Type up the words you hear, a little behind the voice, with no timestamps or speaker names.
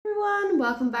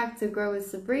welcome back to Grow with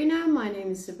Sabrina. My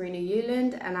name is Sabrina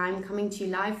Euland and I'm coming to you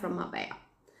live from Marbella.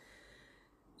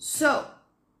 So,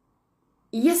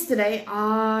 yesterday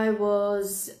I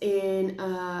was in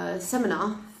a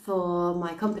seminar for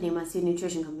my company, my seed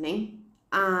nutrition company,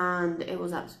 and it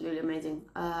was absolutely amazing.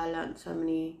 I learned so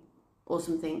many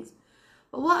awesome things.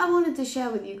 But what I wanted to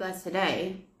share with you guys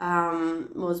today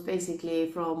was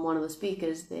basically from one of the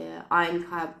speakers, the Iron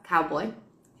Cowboy,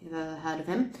 if you've ever heard of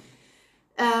him.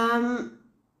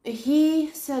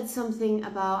 He said something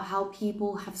about how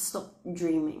people have stopped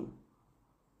dreaming.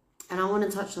 And I want to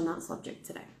touch on that subject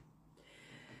today.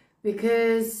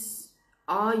 Because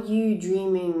are you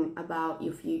dreaming about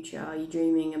your future? Are you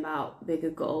dreaming about bigger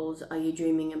goals? Are you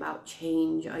dreaming about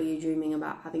change? Are you dreaming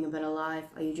about having a better life?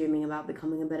 Are you dreaming about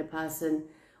becoming a better person?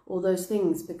 All those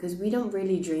things, because we don't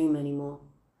really dream anymore.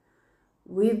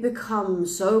 We've become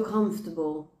so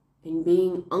comfortable in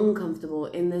being uncomfortable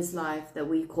in this life that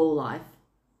we call life,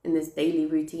 in this daily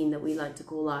routine that we like to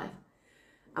call life,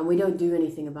 and we don't do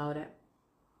anything about it.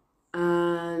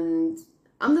 And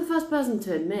I'm the first person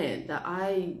to admit that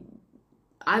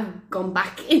I've gone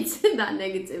back into that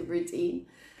negative routine,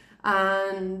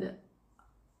 and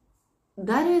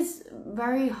that is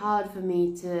very hard for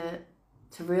me to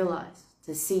realize,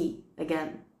 to see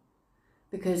again,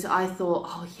 because I thought,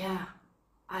 oh yeah,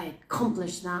 I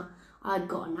accomplished that, I'd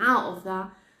gotten out of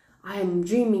that, I am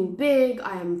dreaming big,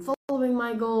 I am following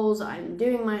my goals, I'm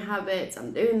doing my habits,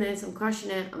 I'm doing this, I'm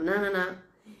crushing it, I'm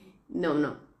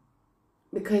No.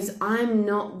 Because I'm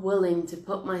not willing to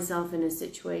put myself in a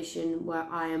situation where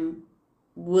I am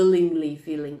willingly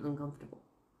feeling uncomfortable.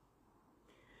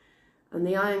 And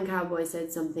the Iron Cowboy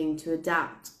said something: to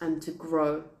adapt and to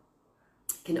grow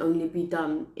can only be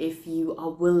done if you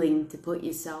are willing to put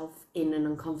yourself in an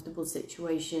uncomfortable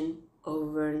situation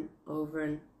over and over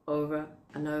and over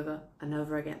and over and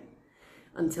over again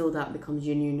until that becomes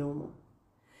your new normal.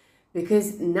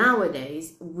 Because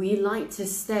nowadays we like to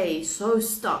stay so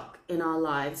stuck in our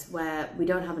lives where we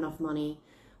don't have enough money,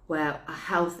 where our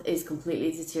health is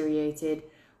completely deteriorated,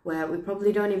 where we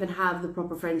probably don't even have the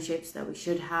proper friendships that we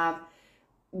should have.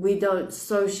 We don't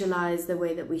socialize the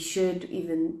way that we should,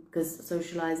 even because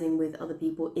socializing with other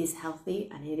people is healthy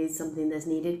and it is something that's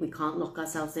needed. We can't lock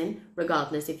ourselves in,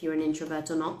 regardless if you're an introvert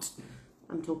or not.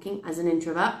 I'm talking as an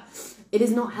introvert. It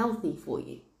is not healthy for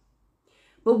you.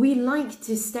 But we like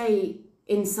to stay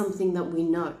in something that we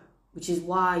know, which is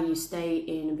why you stay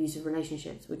in abusive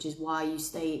relationships, which is why you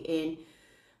stay in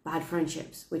bad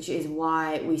friendships, which is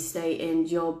why we stay in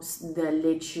jobs that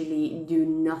literally do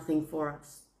nothing for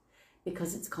us.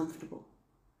 Because it's comfortable.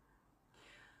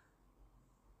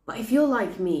 But if you're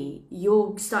like me,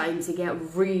 you're starting to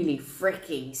get really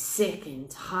freaking sick and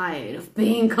tired of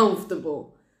being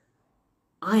comfortable.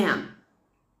 I am.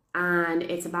 And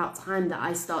it's about time that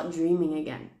I start dreaming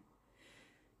again.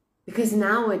 Because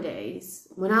nowadays,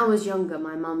 when I was younger,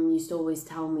 my mum used to always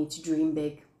tell me to dream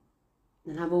big.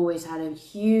 And I've always had a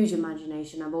huge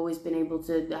imagination. I've always been able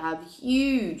to have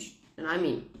huge, and I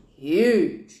mean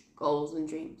huge, goals and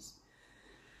dreams.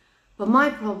 But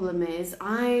my problem is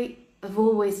I have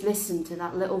always listened to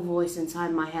that little voice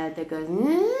inside my head that goes,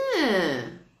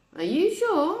 are you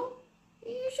sure? Are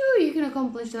you sure you can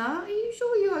accomplish that? Are you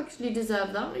sure you actually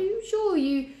deserve that? Are you sure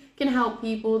you can help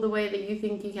people the way that you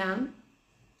think you can?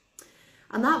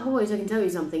 And that voice, I can tell you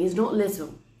something, is not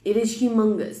little. It is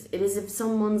humongous. It is if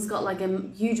someone's got like a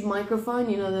huge microphone,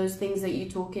 you know, those things that you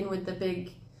talk in with the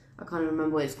big, I can't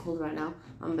remember what it's called right now.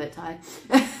 I'm a bit tired.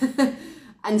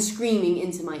 And screaming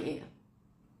into my ear.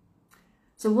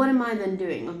 So what am I then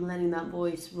doing? I'm letting that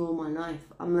voice rule my life.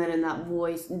 I'm letting that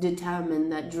voice determine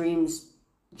that dreams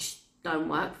don't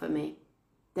work for me.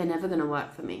 They're never going to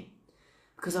work for me.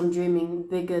 Because I'm dreaming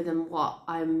bigger than what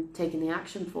I'm taking the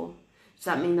action for. Does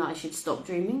that mean that I should stop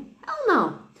dreaming? Hell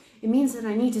no. It means that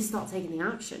I need to start taking the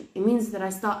action. It means that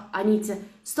I need to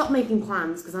stop making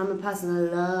plans, because I'm a person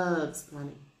that loves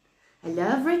planning. I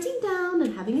love writing down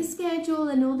and having a schedule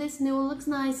and all this, and it all looks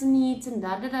nice and neat and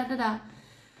da-da-da-da-da.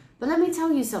 But let me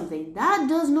tell you something, that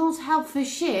does not help for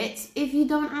shit if you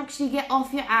don't actually get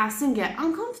off your ass and get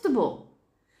uncomfortable.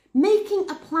 Making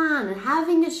a plan and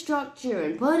having a structure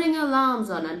and putting alarms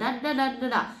on and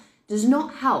da-da-da-da-da does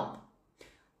not help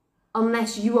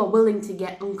unless you are willing to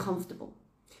get uncomfortable.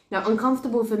 Now,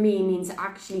 uncomfortable for me means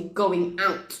actually going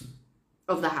out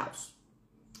of the house.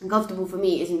 Uncomfortable for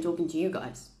me isn't talking to you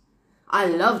guys. I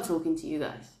love talking to you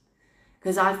guys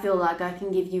because I feel like I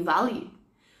can give you value.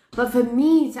 But for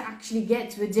me to actually get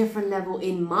to a different level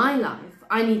in my life,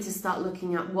 I need to start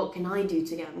looking at what can I do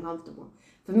to get uncomfortable.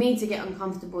 For me to get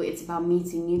uncomfortable, it's about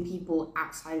meeting new people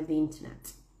outside of the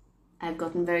internet. I've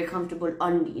gotten very comfortable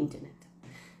on the internet.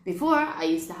 Before, I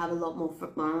used to have a lot more,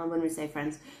 when we say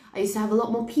friends, I used to have a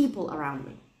lot more people around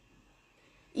me.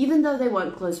 Even though they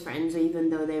weren't close friends, or even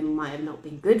though they might have not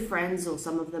been good friends, or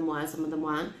some of them were, some of them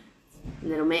weren't, a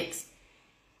little mix,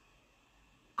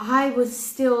 I was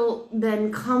still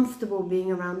then comfortable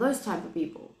being around those type of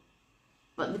people.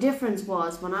 But the difference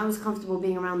was, when I was comfortable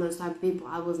being around those type of people,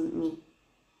 I wasn't me.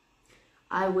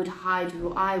 I would hide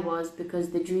who I was because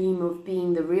the dream of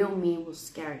being the real me was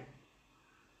scary.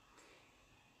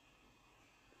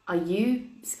 Are you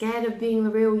scared of being the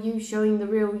real you, showing the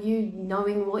real you,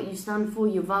 knowing what you stand for,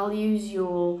 your values,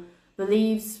 your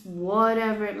beliefs,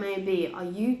 whatever it may be? Are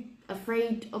you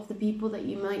afraid of the people that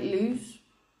you might lose?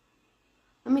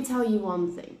 Let me tell you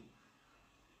one thing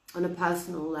on a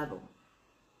personal level.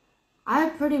 I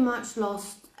have pretty much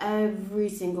lost every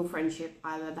single friendship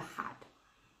I've ever had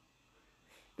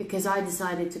because I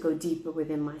decided to go deeper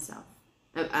within myself.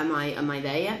 Am I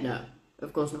there yet? No,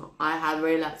 of course not. I have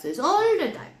relapses all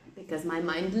the time because my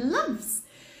mind loves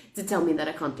to tell me that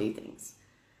I can't do things.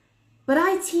 But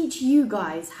I teach you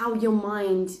guys how your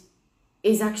mind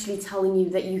is actually telling you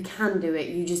that you can do it.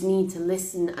 You just need to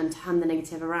listen and turn the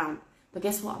negative around. But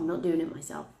guess what? I'm not doing it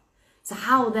myself. So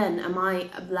how then am I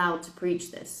allowed to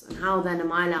preach this? And how then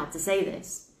am I allowed to say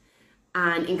this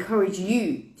and encourage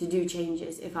you to do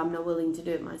changes if I'm not willing to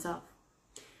do it myself?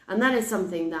 And that is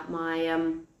something that my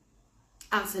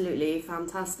absolutely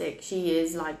fantastic, she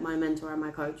is like my mentor and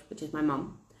my coach, which is my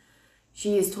mum.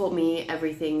 She has taught me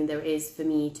everything there is for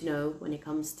me to know when it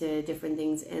comes to different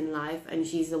things in life, and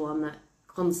she's the one that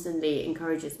constantly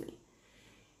encourages me.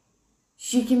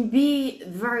 She can be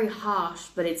very harsh,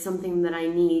 but it's something that I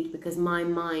need because my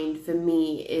mind, for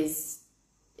me, is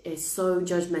so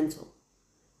judgmental.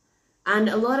 And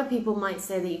a lot of people might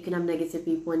say that you can have negative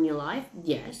people in your life.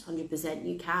 Yes, 100%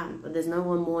 you can, but there's no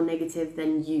one more negative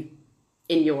than you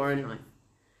in your own life.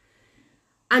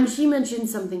 And she mentioned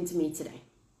something to me today.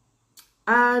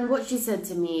 And what she said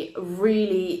to me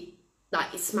really,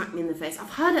 like, it smacked me in the face.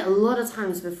 I've heard it a lot of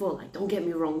times before, like, don't get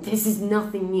me wrong, this is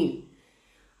nothing new.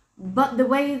 But the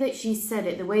way that she said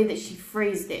it, the way that she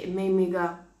phrased it, it made me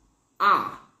go,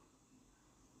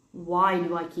 why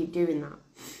do I keep doing that?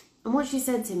 And what she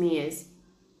said to me is,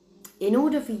 in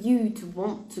order for you to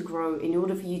want to grow, in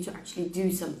order for you to actually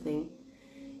do something,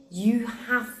 you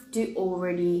have to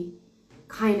already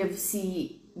kind of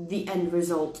see the end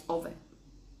result of it.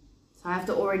 So I have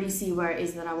to already see where it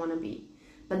is that I want to be.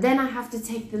 But then I have to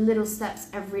take the little steps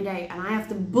every day, and I have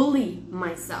to bully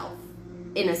myself,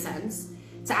 in a sense,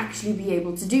 to actually be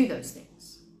able to do those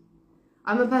things.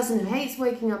 I'm a person who hates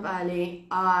waking up early.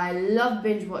 I love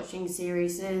binge watching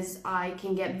series. I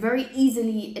can get very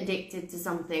easily addicted to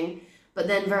something, but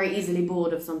then very easily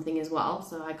bored of something as well.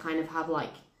 So I kind of have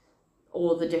like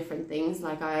all the different things.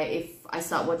 Like if I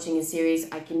start watching a series,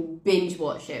 I can binge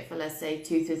watch it for, let's say,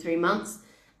 2 to 3 months,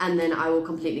 and then I will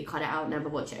completely cut it out and never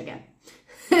watch it again.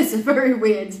 It's a very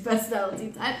weird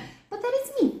personality type, but that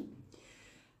is me.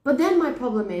 But then my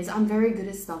problem is I'm very good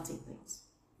at starting things.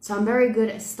 So I'm very good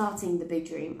at starting the big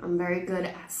dream. I'm very good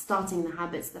at starting the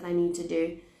habits that I need to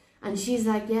do. And she's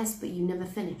like, yes, but you never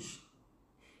finish.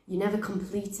 You never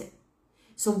complete it.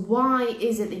 So why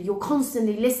is it that you're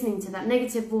constantly listening to that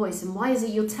negative voice? And why is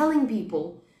it you're telling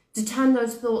people to turn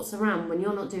those thoughts around when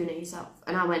you're not doing it yourself?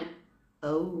 And I went,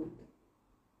 oh,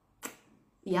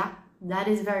 yeah, that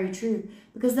is very true.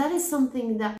 Because that is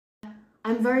something that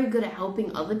I'm very good at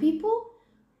helping other people.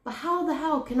 But how the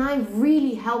hell can I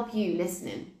really help you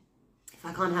listening if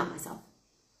I can't help myself?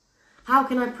 How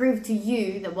can I prove to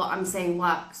you that what I'm saying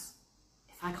works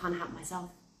if I can't help myself?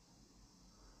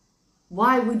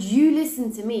 Why would you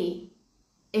listen to me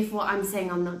if what I'm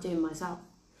saying I'm not doing myself?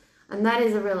 And that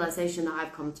is a realization that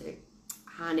I've come to.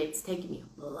 And it's taken me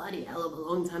a bloody hell of a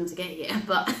long time to get here.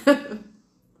 But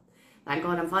thank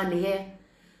God I'm finally here.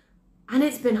 And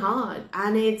it's been hard.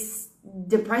 And it's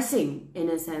depressing, in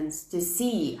a sense, to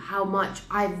see how much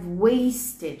I've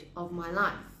wasted of my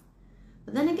life.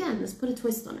 But then again, let's put a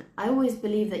twist on it. I always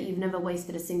believe that you've never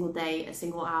wasted a single day, a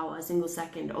single hour, a single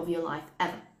second of your life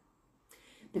ever.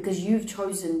 Because you've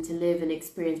chosen to live and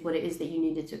experience what it is that you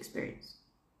needed to experience.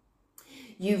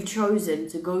 You've chosen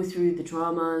to go through the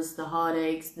traumas, the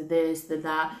heartaches, the this, the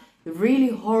that, the really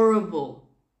horrible,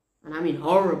 and I mean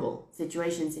horrible,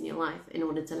 situations in your life in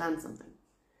order to learn something.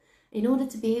 In order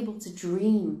to be able to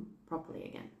dream properly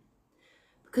again.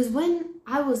 Because when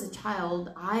I was a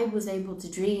child, I was able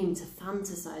to dream, to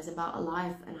fantasize about a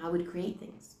life and I would create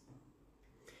things.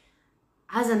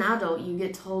 As an adult, you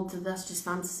get told to that's just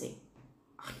fantasy.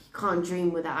 You can't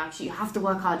dream without action. You have to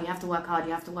work hard, you have to work hard,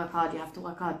 you have to work hard, you have to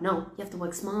work hard. No, you have to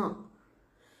work smart.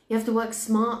 You have to work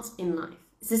smart in life.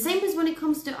 It's the same as when it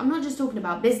comes to, I'm not just talking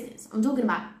about business, I'm talking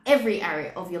about every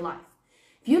area of your life.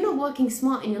 If you're not working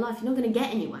smart in your life, you're not going to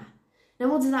get anywhere. Now,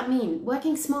 what does that mean?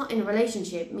 Working smart in a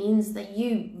relationship means that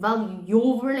you value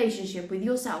your relationship with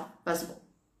yourself, first of all.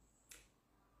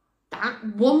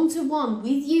 That one-to-one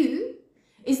with you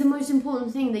is the most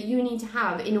important thing that you need to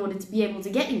have in order to be able to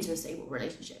get into a stable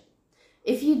relationship.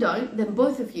 If you don't, then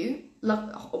both of you,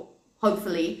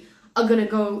 hopefully, are going to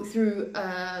go through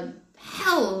a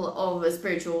hell of a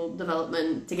spiritual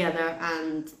development together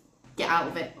and get out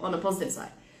of it on a positive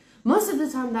side. Most of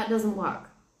the time that doesn't work.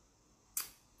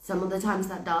 Some of the times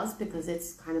that does, because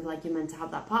it's kind of like you're meant to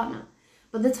have that partner.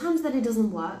 But the times that it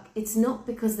doesn't work, it's not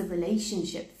because the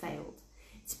relationship failed.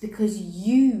 It's because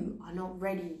you are not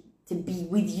ready to be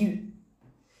with you.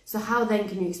 So how then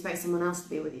can you expect someone else to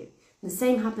be with you? The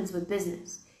same happens with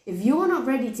business. If you're not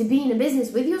ready to be in a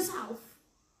business with yourself,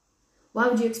 why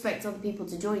would you expect other people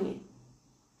to join you?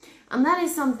 And that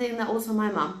is something that also my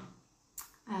mum,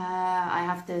 I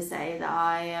have to say that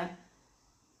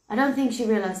I don't think she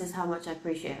realizes how much I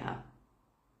appreciate her.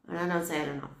 And I don't say it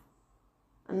enough.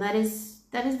 And that is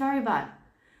very bad.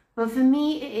 But for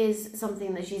me, it is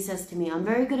something that she says to me. I'm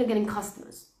very good at getting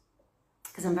customers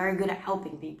because I'm very good at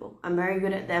helping people. I'm very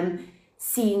good at them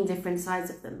seeing different sides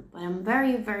of them. But I'm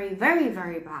very, very, very,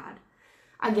 very bad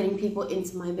at getting people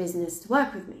into my business to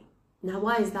work with me. Now,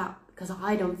 why is that? Because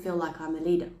I don't feel like I'm a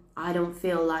leader. I don't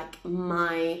feel like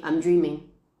I'm dreaming.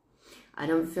 I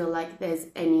don't feel like there's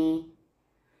any,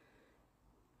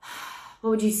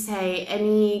 what would you say,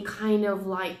 any kind of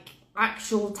like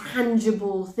actual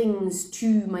tangible things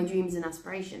to my dreams and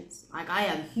aspirations. Like, I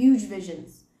have huge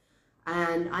visions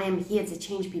and I am here to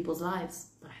change people's lives,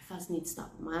 but I first need to start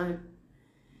with my own.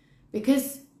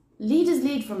 Because leaders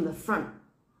lead from the front.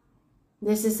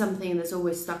 This is something that's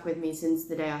always stuck with me since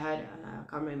the day I heard it. I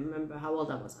can't remember how old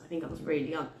I was. I think I was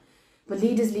really young. But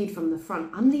leaders lead from the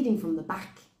front. I'm leading from the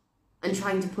back and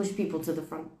trying to push people to the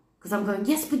front. Because I'm going,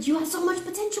 yes, but you have so much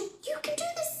potential. You can do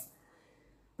this.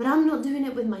 But I'm not doing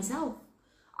it with myself.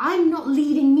 I'm not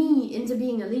leading me into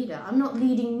being a leader. I'm not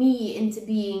leading me into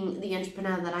being the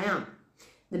entrepreneur that I am.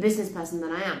 The business person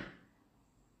that I am.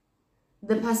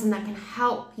 The person that can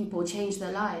help people change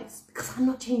their lives. Because I'm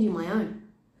not changing my own.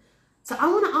 So I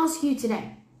want to ask you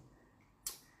today,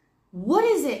 what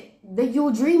is it that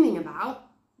you're dreaming about,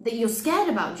 that you're scared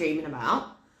about dreaming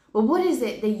about, but what is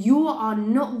it that you are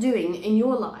not doing in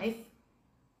your life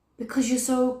because you're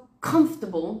so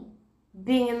comfortable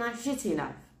being in that shitty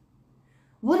life?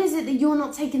 What is it that you're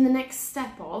not taking the next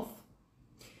step of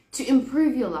to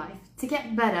improve your life, to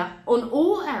get better on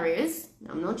all areas?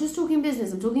 I'm not just talking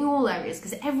business, I'm talking all areas,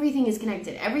 because everything is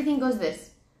connected. Everything goes this.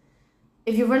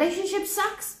 If your relationship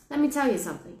sucks, let me tell you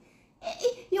something.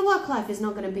 Your work life is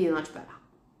not going to be much better.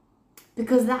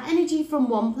 Because that energy from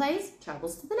one place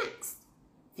travels to the next.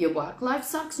 If your work life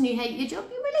sucks and you hate your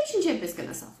job, your relationship is going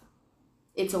to suffer.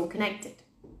 It's all connected.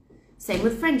 Same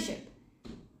with friendship.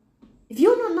 If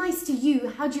you're not nice to you,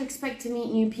 how do you expect to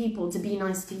meet new people to be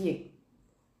nice to you?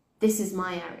 This is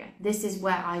my area. This is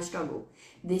where I struggle.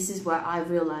 This is where I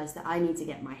realize that I need to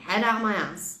get my head out my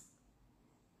ass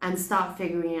and start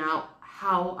figuring out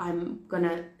how I'm going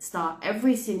to start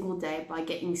every single day by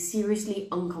getting seriously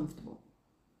uncomfortable.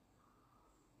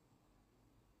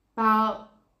 About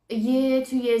a year,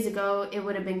 2 years ago, it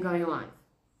would have been going live.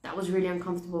 That was really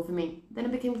uncomfortable for me. Then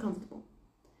it became comfortable.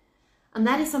 And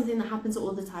that is something that happens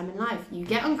all the time in life. You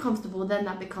get uncomfortable, then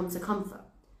that becomes a comfort.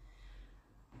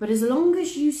 But as long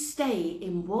as you stay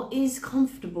in what is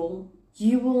comfortable,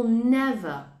 you will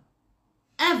never,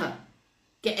 ever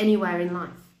get anywhere in life.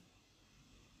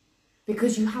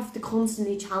 Because you have to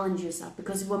constantly challenge yourself.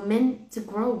 Because we're meant to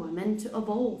grow, we're meant to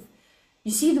evolve.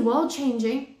 You see the world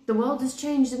changing. The world has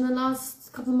changed in the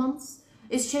last couple of months.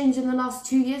 It's changed in the last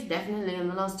 2 years. Definitely in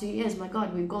the last 2 years. My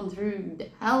God, we've gone through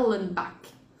hell and back.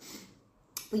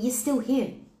 But you're still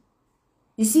here.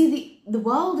 You see, the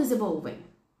world is evolving.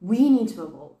 We need to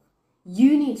evolve.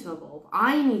 You need to evolve.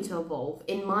 I need to evolve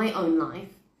in my own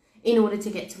life in order to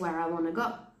get to where I want to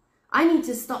go. I need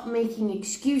to stop making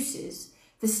excuses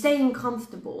for staying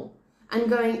comfortable and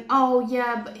going, oh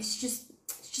yeah, but it's just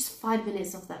 5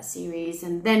 minutes of that series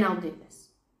and then I'll do this.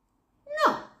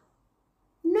 No.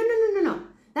 No.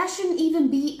 That shouldn't even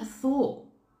be a thought.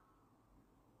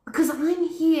 Because I'm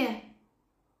here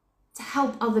to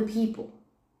help other people.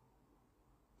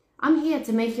 I'm here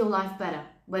to make your life better.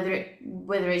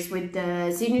 Whether it's with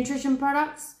the Seed Nutrition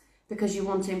products, because you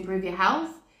want to improve your health.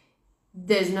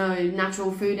 There's no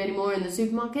natural food anymore in the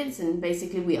supermarkets, and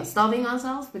basically we are starving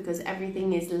ourselves because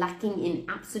everything is lacking in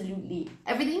absolutely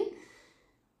everything.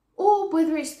 Or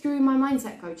whether it's through my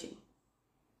mindset coaching.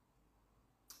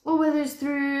 or whether it's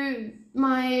through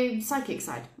my psychic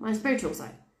side, my spiritual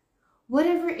side.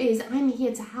 Whatever it is, I'm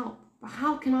here to help. But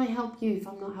how can I help you if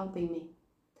I'm not helping me?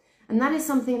 And that is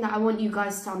something that I want you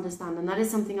guys to understand. And that is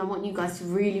something I want you guys to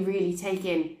really, really take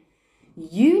in.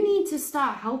 You need to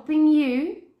start helping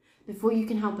you before you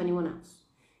can help anyone else.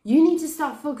 You need to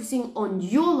start focusing on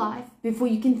your life before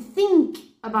you can think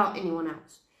about anyone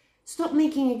else. Stop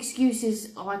making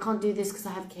excuses. Oh, I can't do this because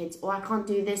I have kids. Or I can't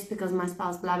do this because my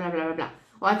spouse, blah, blah, blah, blah, blah.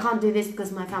 Or I can't do this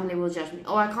because my family will judge me.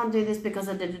 Or I can't do this because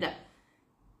I da.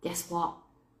 Guess what?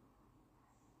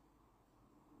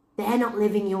 They're not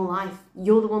living your life.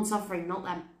 You're the one suffering, not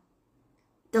them.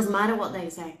 Doesn't matter what they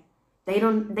say. They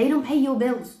don't pay your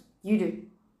bills. You do.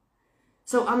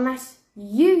 So unless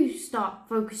you start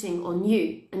focusing on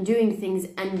you and doing things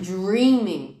and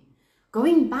dreaming,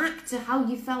 going back to how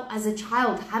you felt as a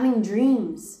child, having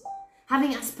dreams,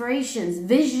 having aspirations,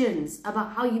 visions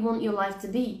about how you want your life to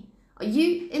be. Are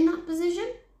you in that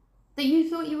position that you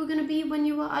thought you were going to be when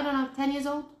you were, 10 years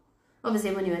old?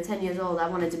 Obviously, when you were 10 years old, I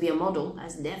wanted to be a model.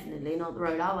 That's definitely not the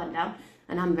road I went down.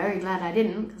 And I'm very glad I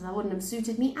didn't, because that wouldn't have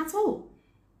suited me at all.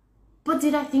 But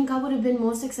did I think I would have been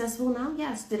more successful now?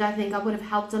 Yes. Did I think I would have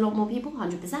helped a lot more people?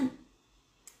 100%.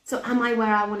 So am I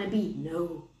where I want to be?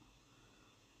 No.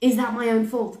 Is that my own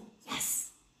fault?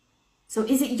 Yes. So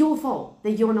is it your fault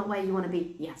that you're not where you want to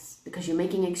be? Yes. Because you're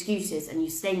making excuses and you're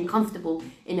staying comfortable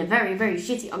in a very, very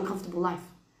shitty, uncomfortable life.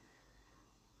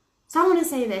 So I want to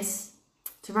say this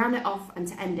to round it off and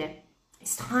to end it.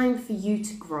 It's time for you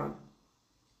to grow.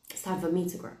 It's time for me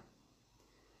to grow.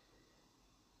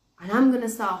 And I'm going to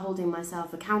start holding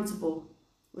myself accountable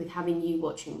with having you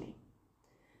watching me.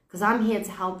 Because I'm here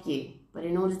to help you. But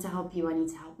in order to help you, I need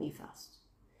to help me first.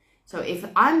 So if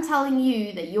I'm telling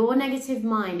you that your negative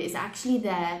mind is actually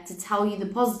there to tell you the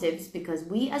positives, because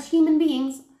we as human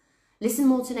beings listen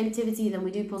more to negativity than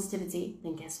we do positivity,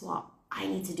 then guess what? I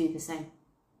need to do the same.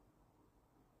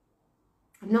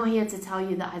 I'm not here to tell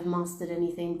you that I've mastered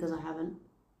anything, because I haven't.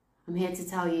 I'm here to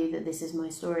tell you that this is my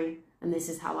story and this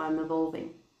is how I'm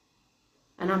evolving.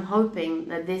 And I'm hoping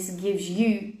that this gives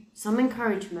you some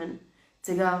encouragement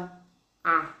to go,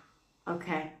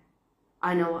 okay,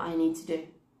 I know what I need to do.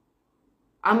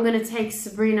 I'm going to take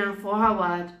Sabrina for her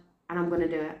word and I'm going to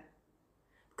do it.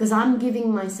 Because I'm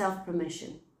giving myself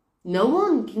permission. No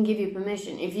one can give you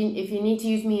permission. If you need to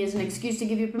use me as an excuse to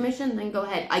give you permission, then go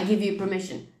ahead. I give you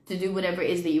permission to do whatever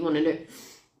it is that you want to do.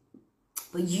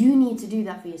 But you need to do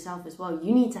that for yourself as well.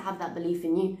 You need to have that belief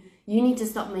in you. You need to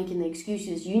stop making the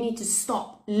excuses. You need to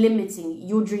stop limiting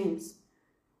your dreams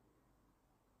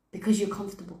because you're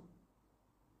comfortable.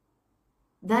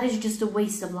 That is just a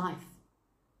waste of life.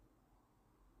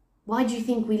 Why do you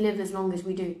think we live as long as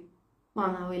we do?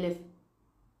 Well, now we live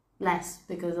less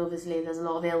because obviously there's a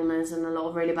lot of illness and a lot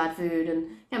of really bad food and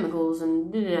chemicals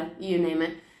and you name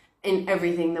it, in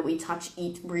everything that we touch,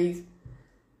 eat, breathe.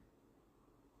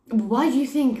 Why do you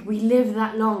think we live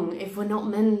that long if we're not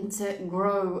meant to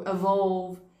grow,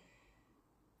 evolve,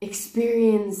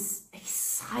 experience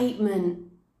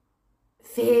excitement,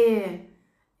 fear,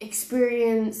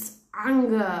 experience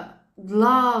anger,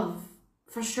 love,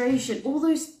 frustration, all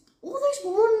those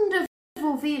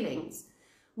wonderful feelings?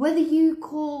 Whether you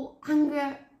call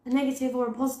anger a negative or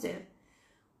a positive,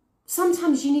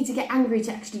 sometimes you need to get angry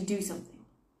to actually do something.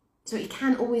 So it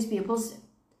can't always be a positive.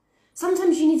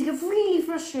 Sometimes you need to get really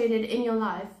frustrated in your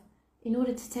life in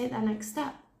order to take that next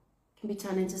step. It can be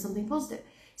turned into something positive.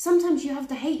 Sometimes you have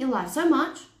to hate your life so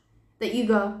much that you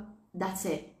go, that's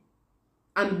it.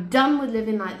 I'm done with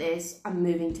living like this. I'm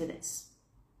moving to this.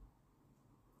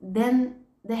 Then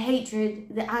the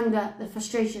hatred, the anger, the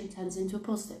frustration turns into a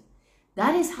positive.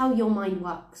 That is how your mind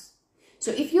works.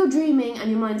 So if you're dreaming and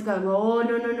your mind's going, oh,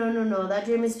 no, that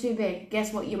dream is too big.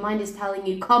 Guess what? Your mind is telling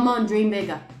you, come on, dream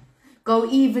bigger. Go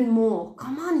even more.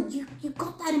 Come on, you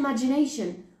got that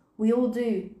imagination. We all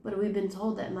do, but we've been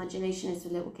told that imagination is for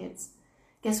little kids.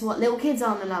 Guess what? Little kids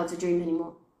aren't allowed to dream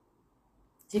anymore.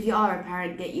 So if you are a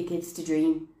parent, get your kids to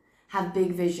dream. Have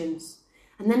big visions.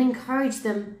 And then encourage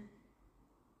them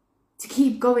to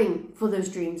keep going for those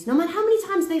dreams. No matter how many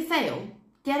times they fail,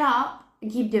 get up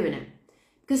and keep doing it.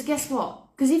 Because guess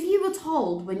what? Because if you were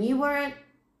told when you were a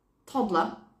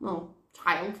toddler, well,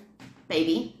 child,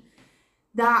 baby,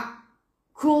 that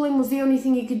crawling was the only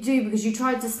thing you could do because you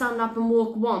tried to stand up and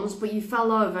walk once, but you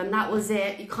fell over and that was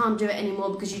it, you can't do it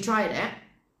anymore because you tried it,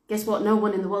 guess what? No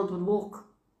one in the world would walk.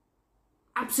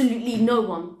 Absolutely no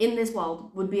one in this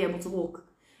world would be able to walk.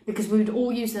 Because we would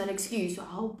all use that excuse,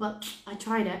 oh, but I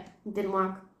tried it, it didn't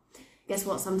work. Guess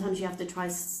what? Sometimes you have to try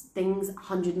things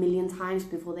 100 million times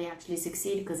before they actually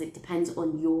succeed because it depends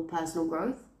on your personal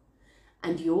growth.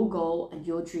 and your goal and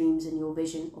your dreams and your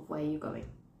vision of where you're going.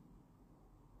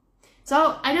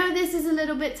 So I know this is a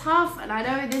little bit tough, and I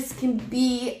know this can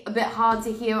be a bit hard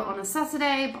to hear on a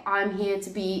Saturday, but I'm here to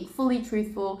be fully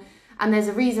truthful. And there's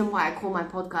a reason why I call my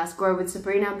podcast Grow with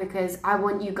Sabrina, because I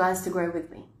want you guys to grow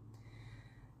with me.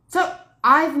 So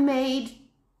I've made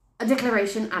a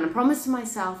declaration and a promise to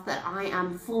myself that I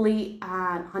am fully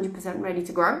and 100% ready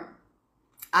to grow.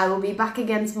 I will be back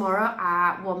again tomorrow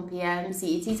at 1 p.m.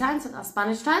 CET time, so that's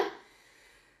Spanish time.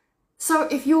 So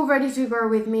if you're ready to grow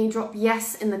with me, drop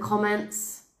yes in the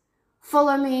comments.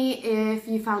 Follow me if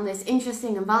you found this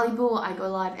interesting and valuable. I go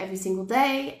live every single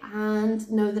day, and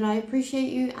know that I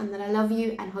appreciate you and that I love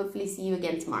you, and hopefully see you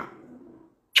again tomorrow.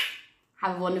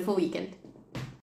 Have a wonderful weekend.